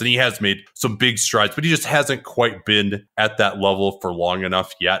defense, and he has made some big strides, but he just hasn't quite been at that level for long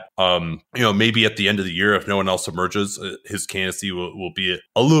enough yet. Maybe at the end of the year, if no one else emerges, his candidacy will be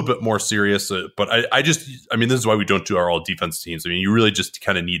a little bit more serious. But this is why we don't do our all defense teams. I mean, you really just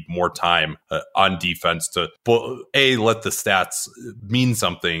kind of need more time on defense to, A, let the stats mean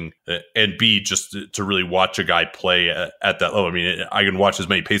something, and B, just to really watch a guy play at that level. I mean, I can watch as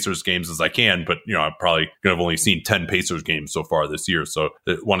many Pacers games as I can, but I'm probably going to have only seen 10 Pacers games so far this year, so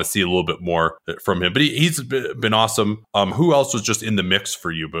I want to see a little bit more from him. But he's been awesome. Who else was just in the mix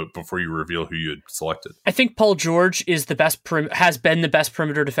for you? But before you reveal who you had selected, I think Paul George is has been the best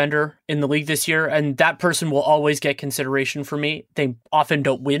perimeter defender in the league this year, and that person will always get consideration for me. They often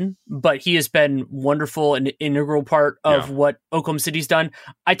don't win, but he has been wonderful and integral part of what Oklahoma City's done.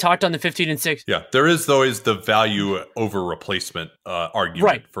 I talked on the 15 and 6. Yeah, there is always the value over replacement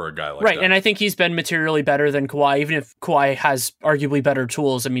argument for a guy like that. And I think he's been materially better than Kawhi, even if Kawhi has arguably better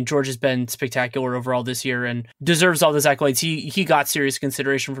tools. I mean, George has been spectacular overall this year and deserves all those accolades. He got serious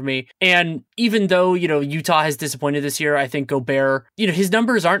consideration for me. And even though, Utah has disappointed this year, I think Gobert, his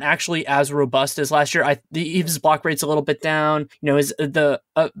numbers aren't actually as robust as last year. His block rate's a little bit down. The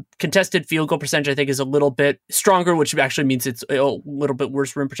contested field goal percentage, I think, is a little bit stronger, which actually means it's a little bit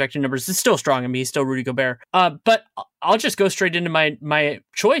worse rim protection numbers. It's still strong. I mean, he's still Rudy Gobert. But I'll just go straight into my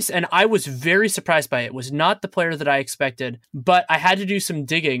choice, and I was very surprised by it. It was not the player that I expected, but I had to do some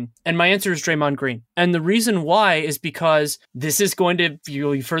digging, and my answer is Draymond Green. And the reason why is because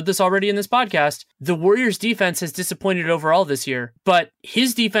you've heard this already in this podcast, the Warriors defense has disappointed overall this year, but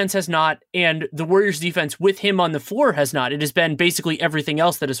his defense has not, and the Warriors defense with him on the floor has not. It has been basically everything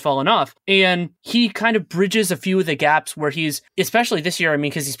else that has fallen off, and he kind of bridges a few of the gaps where he's, especially this year, I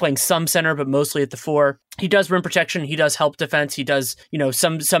mean, because he's playing some center, but mostly at the 4. He does rim protection. He does help defense. He does,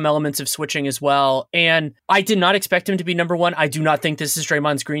 some elements of switching as well. And I did not expect him to be number 1. I do not think this is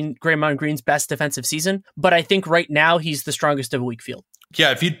Draymond Green's best defensive season, but I think right now he's the strongest of a weak field.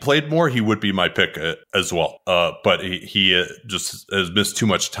 Yeah, if he'd played more, he would be my pick as well. But he just has missed too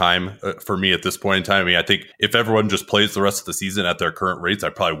much time for me at this point in time. I mean, I think if everyone just plays the rest of the season at their current rates, I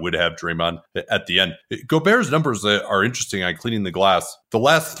probably would have Draymond at the end. Gobert's numbers are interesting on cleaning the glass. the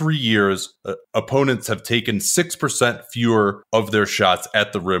last 3 years, opponents have taken 6% fewer of their shots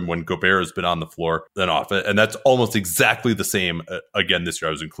at the rim when Gobert has been on the floor than off it. And that's almost exactly the same again this year.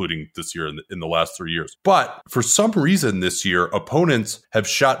 I was including this year in the last 3 years. But for some reason this year, opponents have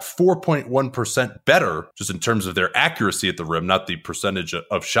shot 4.1% better just in terms of their accuracy at the rim, not the percentage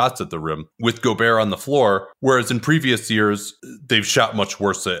of shots at the rim, with Gobert on the floor. Whereas in previous years, they've shot much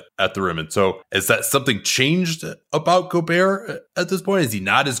worse at the rim. And so has that something changed about Gobert at this point? Is he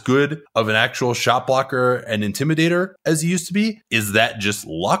not as good of an actual shot blocker and intimidator as he used to be? Is that just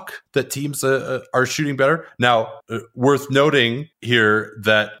luck that teams are shooting better? Now, worth noting here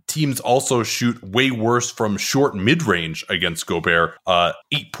that teams also shoot way worse from short mid-range against Gobert,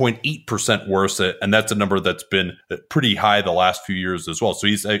 8.8% worse, and that's a number that's been pretty high the last few years as well. So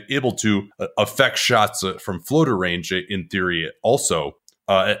he's able to affect shots from floater range in theory also.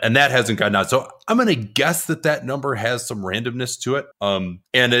 And that hasn't gotten out. So I'm going to guess that number has some randomness to it.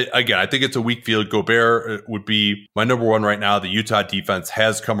 Again, I think it's a weak field. Gobert would be my number one right now. The Utah defense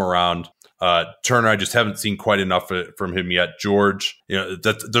has come around. Turner, I just haven't seen quite enough from him yet. George,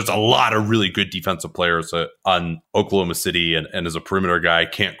 there's a lot of really good defensive players on Oklahoma City, and as a perimeter guy,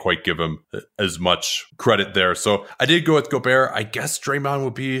 can't quite give him as much credit there. So I did go with Gobert. I guess Draymond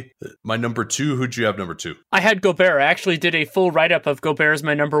would be my number two. Who'd you have number two? I had Gobert. I actually did a full write-up of Gobert as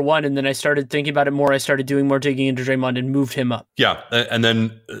my number one, and then I started thinking about it more. I started doing more digging into Draymond and moved him up. Yeah, and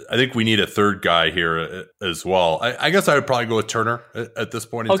then I think we need a third guy here as well. I guess I would probably go with Turner at this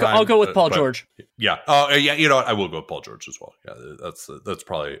point in time. I'll go with Paul George. Yeah. Yeah. You know what? I will go with Paul George as well. Yeah. That's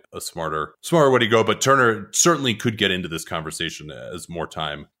probably a smarter way to go. But Turner certainly could get into this conversation as more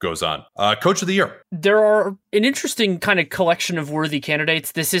time goes on. Coach of the year. There are an interesting kind of collection of worthy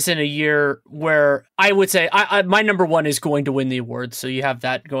candidates. This isn't a year where I would say my number one is going to win the award. So you have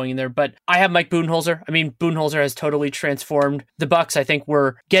that going in there. But I have Mike Budenholzer. I mean, Budenholzer has totally transformed the Bucks. I think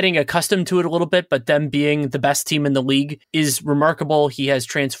we're getting accustomed to it a little bit, but them being the best team in the league is remarkable. He has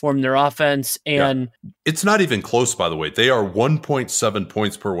transformed their offense. And it's not even close, by the way. They are 1.7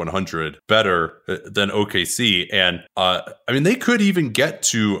 points per 100 better than OKC. And I mean, they could even get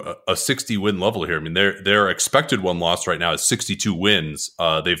to a 60 win level here. I mean, their expected win loss right now is 62 wins.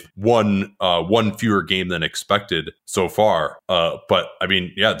 They've won one fewer game than expected so far. But I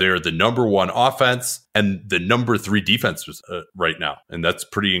mean, yeah, they're the number one offense and the number 3 defense right now. And that's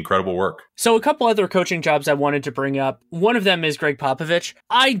pretty incredible work. So a couple other coaching jobs I wanted to bring up. One of them is Greg Popovich.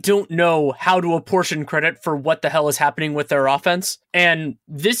 I don't know how to apportion credit for what the hell is happening with their offense. And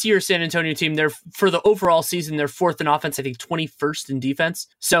this year's San Antonio team, they're for the overall season, they're 4th in offense, I think 21st in defense.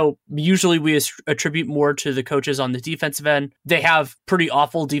 So usually we attribute more to the coaches on the defensive end. They have pretty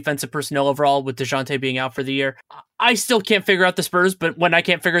awful defensive personnel overall with DeJounte being out for the year. I still can't figure out the Spurs, but when I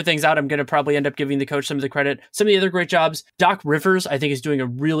can't figure things out, I'm going to probably end up giving the coach some of the credit. Some of the other great jobs, Doc Rivers, I think, is doing a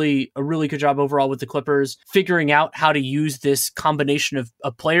really good job overall with the Clippers, figuring out how to use this combination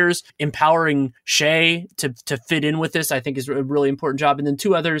of players, empowering Shea to fit in with this, I think is a really important job. And then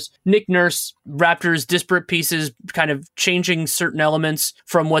 2 others, Nick Nurse, Raptors, disparate pieces, kind of changing certain elements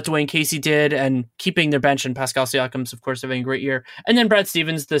from what Dwayne Casey did and keeping their bench, and Pascal Siakam's, of course, having a great year. And then Brad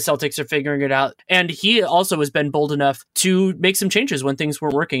Stevens, the Celtics are figuring it out. And he also has been bold enough to make some changes when things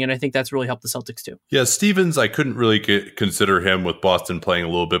weren't working, and I think that's really helped the Celtics too. Yeah, Stevens, I couldn't really consider him with Boston playing a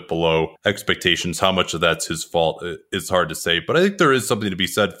little bit below expectations. How much of that's his fault is hard to say, but I think there is something to be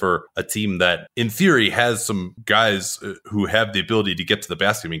said for a team that, in theory, has some guys who have the ability to get to the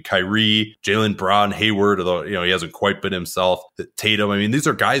basket. I mean, Kyrie, Jaylen Brown, Hayward, although he hasn't quite been himself. Tatum. I mean, these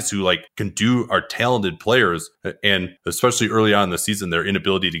are guys who are talented players, and especially early on in the season, their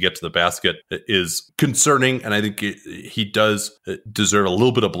inability to get to the basket is concerning, and I think he does deserve a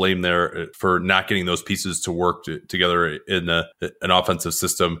little bit of blame there for not getting those pieces to work together in an offensive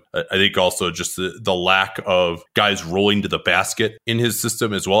system. I think also just the lack of guys rolling to the basket in his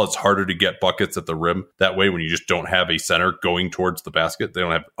system as well. It's harder to get buckets at the rim that way when you just don't have a center going towards the basket. They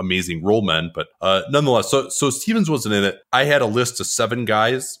don't have amazing roll men, but nonetheless, so Stevens wasn't in it. I had a list of 7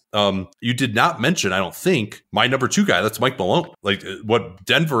 guys. You did not mention, I don't think, my number 2 guy. That's Mike Malone. Like what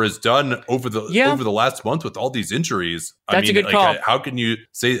Denver has done over the last month with all these injuries. That's a good call. How can you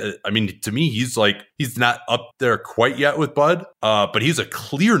say? I mean, to me, he's not up there quite yet with Bud, but he's a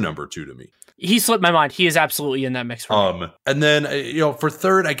clear number 2 to me. He slipped my mind. He is absolutely in that mix for me. And then, for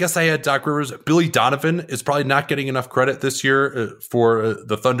third, I guess I had Doc Rivers. Billy Donovan is probably not getting enough credit this year for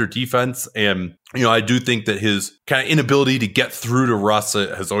the Thunder defense. And, I do think that his kind of inability to get through to Russ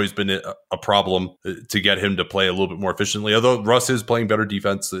has always been a problem to get him to play a little bit more efficiently, although Russ is playing better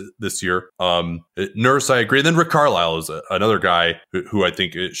defense this year. Nurse, I agree. And then Rick Carlisle is another guy who I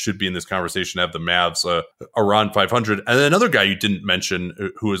think should be in this conversation, have the Mavs around 500. And then another guy you didn't mention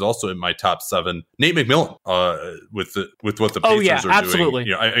who is also in my top 7, Nate McMillan, with what the Pacers are absolutely.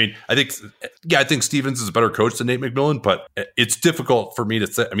 doing. I think Stevens is a better coach than Nate McMillan, but it's difficult for me to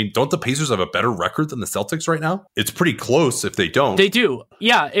say. Don't the Pacers have a better record than the Celtics right now? It's pretty close if they don't. They do.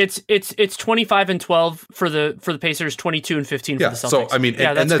 Yeah, it's 25-12 for the Pacers, 22-15 for the Celtics. So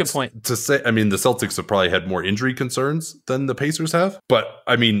that's a good point. To say, the Celtics have probably had more injury concerns than the Pacers have. But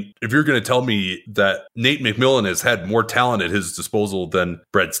if you're going to tell me that Nate McMillan has had more talent at his disposal than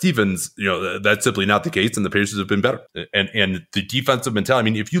Brad Stevens, that's simply not the case, and the Pacers have been better. And the defensive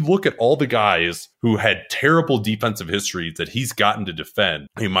mentality. If you look at all the guys who had terrible defensive histories that he's gotten to defend,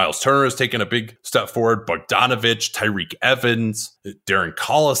 Miles Turner has taken a big step forward. Bogdanovich, Tyreek Evans, Darren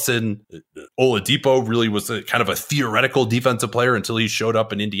Collison, Oladipo really was kind of a theoretical defensive player until he showed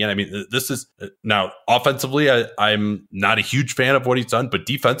up in Indiana. This is now offensively, I'm not a huge fan of what he's done, but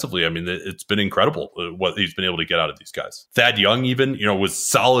defensively, it's been incredible what he's been able to get out of these guys. Thad Young even, was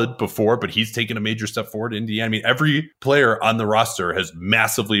solid before, but he's taken a major step forward in Indiana. Every player on the roster has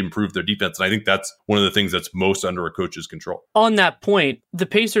massively improved their defense, and I think that's one of the things that's most under a coach's control. On that point, the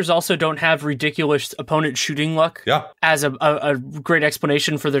Pacers also don't have ridiculous opponent shooting luck as a great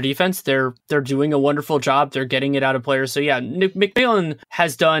explanation for their defense. They're doing a wonderful job. They're getting it out of players. So Nick McMillan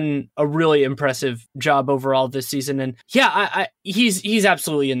has done a really impressive job overall this season. And he's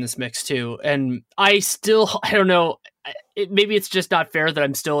absolutely in this mix too. And I don't know. Maybe it's just not fair that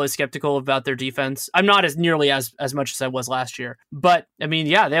I'm still as skeptical about their defense. I'm not as nearly as much as I was last year. But, they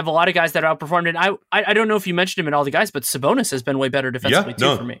have a lot of guys that outperformed. And I don't know if you mentioned him in all the guys, but Sabonis has been way better defensively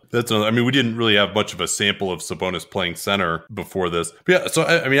for me. That's we didn't really have much of a sample of Sabonis playing center before this. But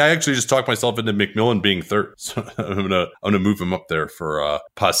I actually just talked myself into McMillan being third. So I'm gonna move him up there for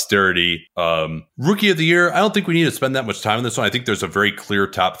posterity. Rookie of the year, I don't think we need to spend that much time on this one. I think there's a very clear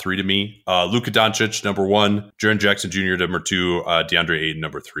top 3 to me. Luka Doncic, number 1, Jaren Jackson Jr., number 2, DeAndre Ayton,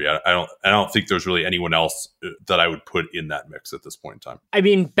 number 3. I don't think there's really anyone else that I would put in that mix at this point in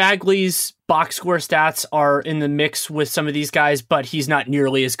time. Bagley's box score stats are in the mix with some of these guys, but he's not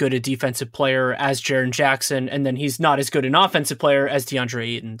nearly as good a defensive player as Jaren Jackson, and then he's not as good an offensive player as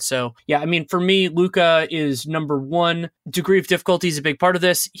DeAndre Ayton. So, for me, Luka is number 1. Degree of difficulty is a big part of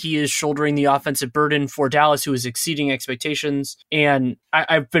this. He is shouldering the offensive burden for Dallas, who is exceeding expectations, and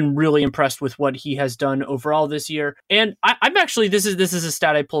I've been really impressed with what he has done overall this year. And I'm actually, this is a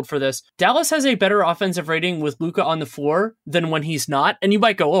stat I pulled for this. Dallas has a better offensive rating with Luka on the floor than when he's not. And you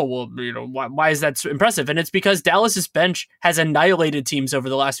might go, oh, well, why is that so impressive? And it's because Dallas's bench has annihilated teams over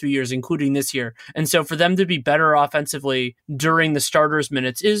the last few years, including this year. And so for them to be better offensively during the starters'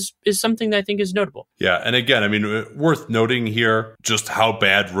 minutes is something that I think is notable. Yeah. And again, worth noting here just how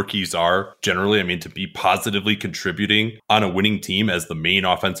bad rookies are generally. To be positively contributing on a winning team as the main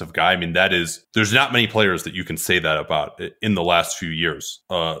offensive guy. There's not many players that you can say that about in the last few years.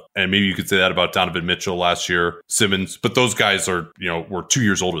 And maybe you could say that about Donovan Mitchell last year, Simmons, but those guys are, were 2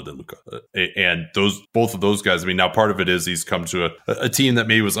 years older than Luka. And both of those guys, now part of it is he's come to a team that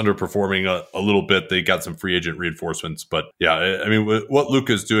maybe was underperforming a little bit. They got some free agent reinforcements, but what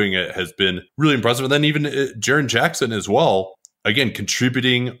Luka's doing has been really impressive. And then even Jaren Jackson as well. Again,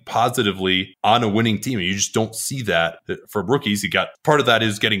 contributing positively on a winning team. You just don't see that from rookies. Part of that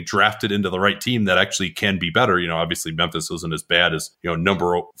is getting drafted into the right team that actually can be better. Obviously Memphis isn't as bad as,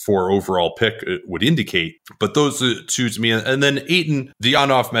 number 4 overall pick would indicate, but those two to me. And then Ayton, the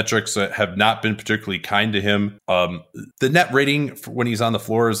on-off metrics have not been particularly kind to him. The net rating for when he's on the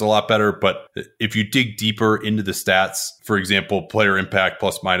floor is a lot better, but if you dig deeper into the stats, for example, player impact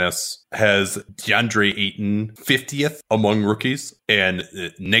plus minus has DeAndre Ayton 50th among rookies and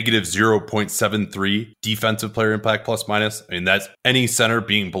negative 0.73 defensive player impact plus minus. That's any center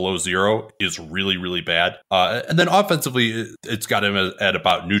being below 0 is really, really bad. And then offensively, it's got him at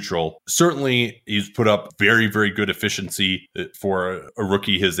about neutral. Certainly, he's put up very, very good efficiency for a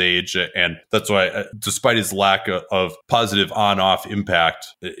rookie his age. And that's why, despite his lack of positive on-off impact,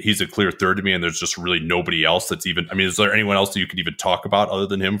 he's a clear third to me. And there's just really nobody else that's even, is there anyone else that you could even talk about other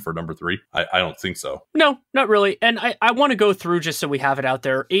than him for number 3? 3? I don't think so. No, not really. And I want to go through just so we have it out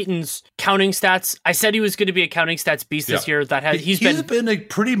there. Ayton's counting stats. I said he was going to be a counting stats beast this year. He's been a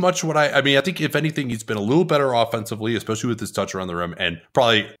pretty much what I mean, I think if anything, he's been a little better offensively, especially with his touch around the rim, and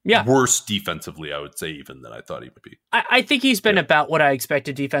probably worse defensively, I would say, even than I thought he would be. I think he's been about what I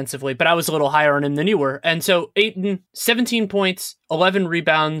expected defensively, but I was a little higher on him than you were. And so Ayton, 17 points, 11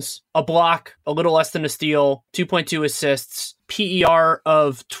 rebounds, a block, a little less than a steal, 2.2 assists, PER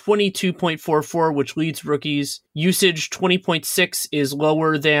of 22.44, which leads rookies. Usage 20.6 is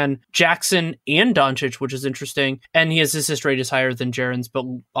lower than Jackson and Doncic, which is interesting. And his assist rate is higher than Jaren's, but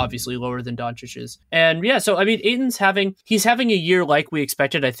obviously lower than Doncic's. And yeah, so I mean, Ayton's having a year like we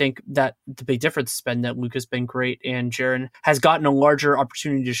expected. I think that the big difference has been that Luka's been great and Jaren has gotten a larger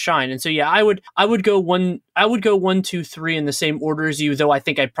opportunity to shine. And so yeah, I would go 1, 2, 3 in the same order as you, though I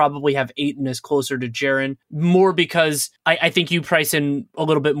think I probably have Ayton as closer to Jaren, more because I think you price in a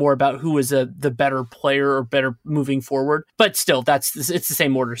little bit more about who is the better player or better moving forward. But still, it's the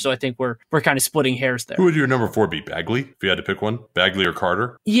same order. So I think we're kind of splitting hairs there. Who would your number 4 be? Bagley? If you had to pick one? Bagley or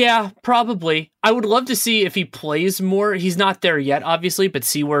Carter? Yeah, probably. I would love to see if he plays more. He's not there yet, obviously, but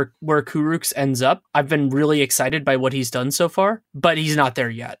see where Kurucs ends up. I've been really excited by what he's done so far, but he's not there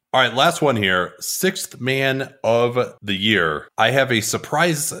yet. All right, last one here. 6th man of the year. I have a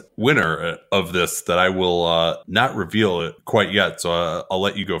surprise winner of this that I will not reveal it quite yet, so I'll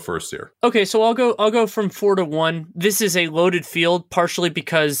let you go first here. Okay, so I'll go from 4 to 1. This is a loaded field, partially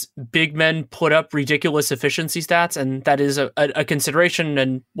because big men put up ridiculous efficiency stats, and that is a consideration.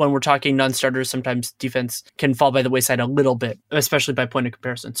 And when we're talking non-starters, sometimes defense can fall by the wayside a little bit, especially by point of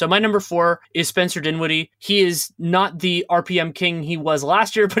comparison. So my number 4 is Spencer Dinwiddie. He is not the RPM king he was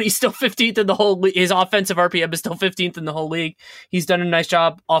last year, but he's still 15th in the whole league. His offensive RPM is still 15th in the whole league. He's done a nice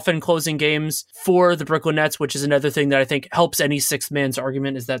job often closing games for the Brooklyn Nets, which is another thing that I think helps any sixth man's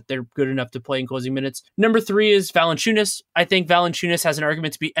argument, is that they're good enough to play in closing minutes. Number 3 is Valanciunas. I think Valanciunas has an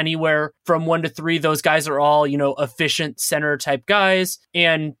argument to be anywhere from 1 to 3. Those guys are all, efficient center type guys,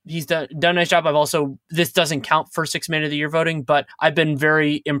 and he's done a nice job. This doesn't count for 6th man of the year voting, but I've been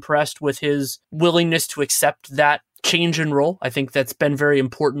very impressed with his willingness to accept that change in role. I think that's been very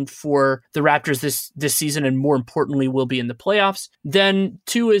important for the Raptors this season, and more importantly will be in the playoffs. Then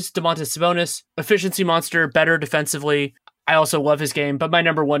 2 is Domantas Sabonis, efficiency monster, better defensively. I also love his game, but my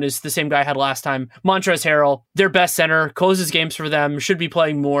number 1 is the same guy I had last time, Montrezl Harrell, their best center, closes games for them, should be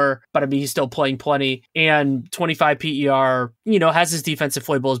playing more, but I mean, he's still playing plenty, and 25 PER, has his defensive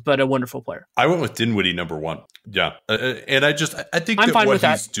foibles, but a wonderful player. I went with Dinwiddie number 1. Yeah. And I think I'm that fine what with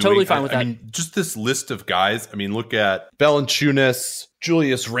that. he's doing, Totally fine with that. I mean, just this list of guys, look at Valanciunas,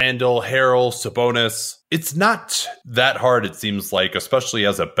 Julius Randle, Harrell, Sabonis. It's not that hard, it seems like, especially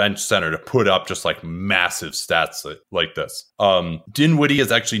as a bench center, to put up just like massive stats like this. Dinwiddie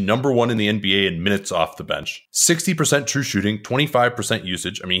is actually number 1 in the NBA in minutes off the bench. 60% true shooting, 25%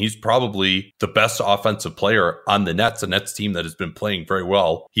 usage. I mean, he's probably the best offensive player on the Nets, a Nets team that has been playing very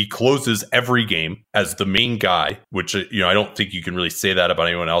well. He closes every game as the main guy, which, I don't think you can really say that about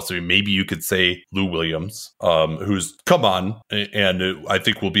anyone else. I mean, maybe you could say Lou Williams, who's come on, and I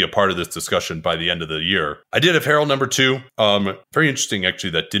think will be a part of this discussion by the end of the year. I did have Harrell number 2. Very interesting, actually,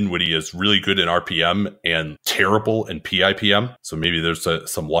 that Dinwiddie is really good in RPM and terrible in PIPM. So maybe there's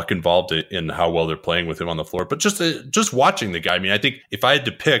some luck involved in how well they're playing with him on the floor. But just watching the guy, I think if I had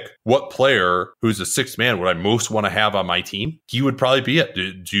to pick what player who's a 6th man would I most want to have on my team, he would probably be it.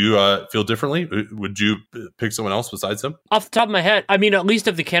 Do you feel differently? Would you pick someone else besides him? Off the top of my head, at least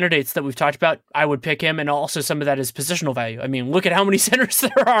of the candidates that we've talked about, I would pick him, and also some of that is positional value. Look at how many centers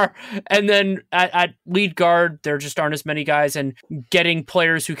there are. And then at lead guard, there just aren't as many guys, and getting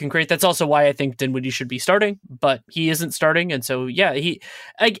players who can create. That's also why I think Dinwiddie should be starting, but he isn't starting. And so, yeah,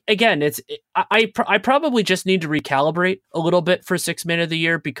 I probably just need to recalibrate a little bit for 6th man of the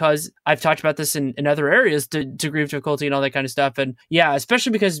year, because I've talked about this in other areas, degree of difficulty and all that kind of stuff. And yeah,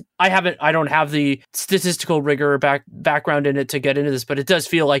 especially because I don't have the statistical rigor or background in it to get into this, but it does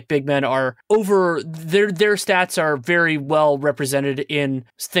feel like big men are their stats are very well represented in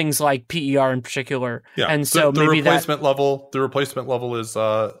things like PER in particular. Yeah. And so the maybe replacement level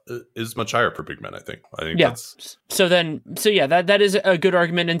is much higher for big men, I think. That's that is a good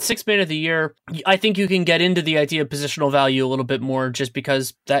argument. And 6th man of the year, I think you can get into the idea of positional value a little bit more, just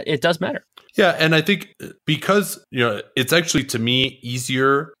because that it does matter. Yeah, and I think because, it's actually, to me,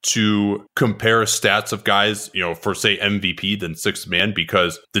 easier to compare stats of guys, for, say, MVP than 6th man,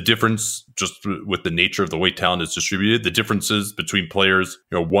 because the difference just with the nature of the way talent is distributed. The differences between players,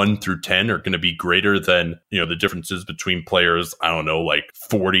 1 through 10 are going to be greater than, the differences between players, I don't know, like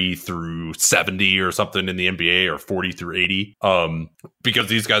 40 through 70 or something in the NBA, or 40 through 80. Because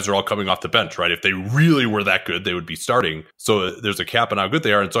these guys are all coming off the bench, right? If they really were that good, they would be starting. So there's a cap on how good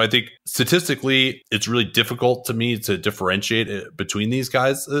they are. And so I think statistically, it's really difficult to me to differentiate between these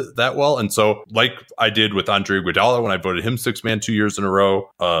guys that well. And so like I did with Andre Iguodala when I voted him sixth man 2 years in a row,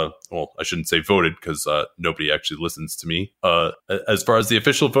 well, I shouldn't say voted because nobody actually listens to me as far as the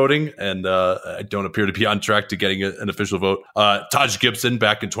official voting. And I don't appear to be on track to getting an official vote. Taj Gibson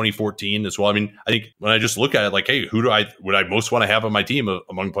back in 2014 as well. I mean, I think when I just look at it like, hey, who would I most want to have on my team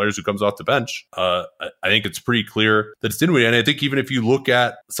among players who comes off the bench? I think it's pretty clear that it's Dinwiddie. And I think even if you look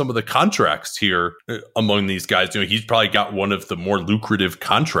at some of the contracts here among these guys, he's probably got one of the more lucrative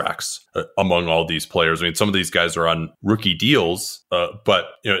contracts among all these players. I mean, some of these guys are on rookie deals, but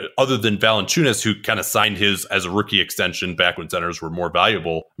other than Valanciunas, who kind of signed his as a rookie extension back when centers were more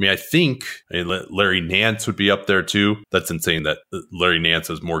valuable. I mean, I think Larry Nance would be up there too. That's insane that Larry Nance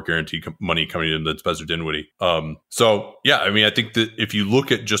has more guaranteed money coming in than Spencer Dinwiddie. So yeah, I mean, I think that if you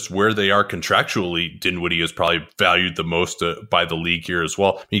look at just where they are contractually, Dinwiddie is probably valued the most by the league here as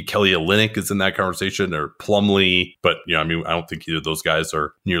well. I mean, Kelly Olynyk is in that conversation, or Plumlee, but I mean, I don't think either of those guys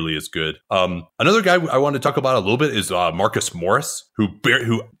are nearly as good. Another guy I want to talk about a little bit is Marcus Morris, who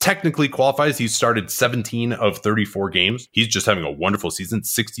technically qualifies. He's started 17 of 34 games. He's just having a wonderful season,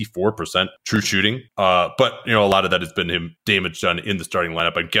 64% true shooting. But a lot of that has been him damage done in the starting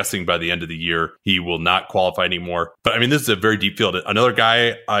lineup. I'm guessing by the end of the year, he will not qualify anymore. But I mean, this is a very deep field. Another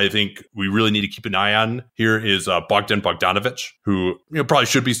guy I think we really need to keep an eye on here is Bogdan Bogdanovic, who probably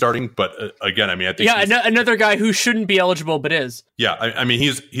should be starting. But again, I mean, I think another guy who shouldn't be eligible but is. Yeah, I mean,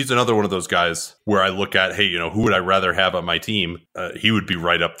 he's another one of those guys where I look at, hey, who would I rather have on my team? He would be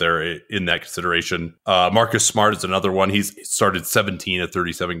right up there in that consideration. Marcus Smart is another one. He's started 17 of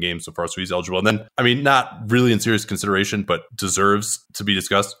 37 games so far, so he's eligible. And then, I mean, not really in serious consideration, but deserves to be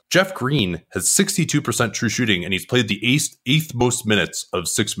discussed. Jeff Green has 62% true shooting, and he's played the eighth most minutes of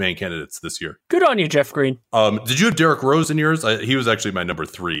six-man candidates this year. Good on you, Jeff Green. Did you have Derrick Rose in yours? He was actually my number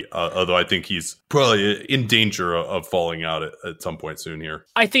 3, although I think he's probably in danger of falling out at some point soon here.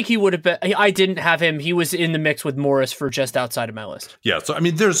 I think he would have been. I didn't have him. He was in the mix with Morris for just outside of my list. Yeah, so I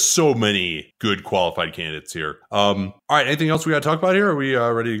mean, there's so many good qualified candidates here. All right, anything else we got to talk about here? Or are we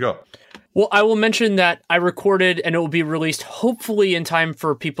ready to go? Well, I will mention that I recorded, and it will be released hopefully in time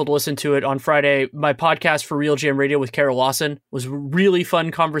for people to listen to it on Friday. My podcast for Real Jam Radio with Carol Lawson was a really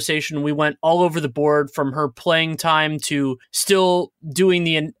fun conversation. We went all over the board, from her playing time to still doing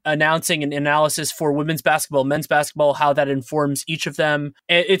the announcing and analysis for women's basketball, men's basketball, how that informs each of them.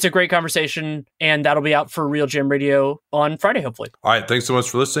 It's a great conversation, and that'll be out for Real Jam Radio on Friday, hopefully. All right, thanks so much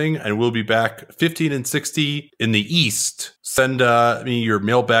for listening, and we'll be back 15 and 60 in the East. Send me your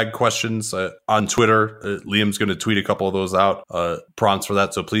mailbag questions on Twitter. Liam's going to tweet a couple of those out, prompts for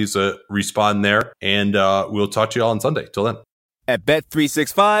that. So please respond there, and we'll talk to you all on Sunday. Till then. At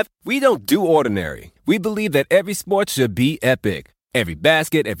Bet365, we don't do ordinary. We believe that every sport should be epic. Every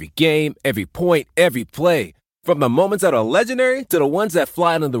basket, every game, every point, every play. From the moments that are legendary to the ones that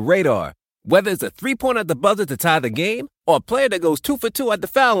fly under the radar. Whether it's a three-pointer at the buzzer to tie the game, or a player that goes 2 for 2 at the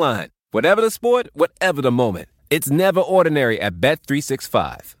foul line. Whatever the sport, whatever the moment. It's never ordinary at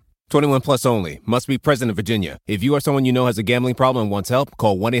Bet365. 21 plus only. Must be present in Virginia. If you or someone you know has a gambling problem and wants help,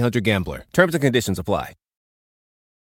 call 1-800-GAMBLER. Terms and conditions apply.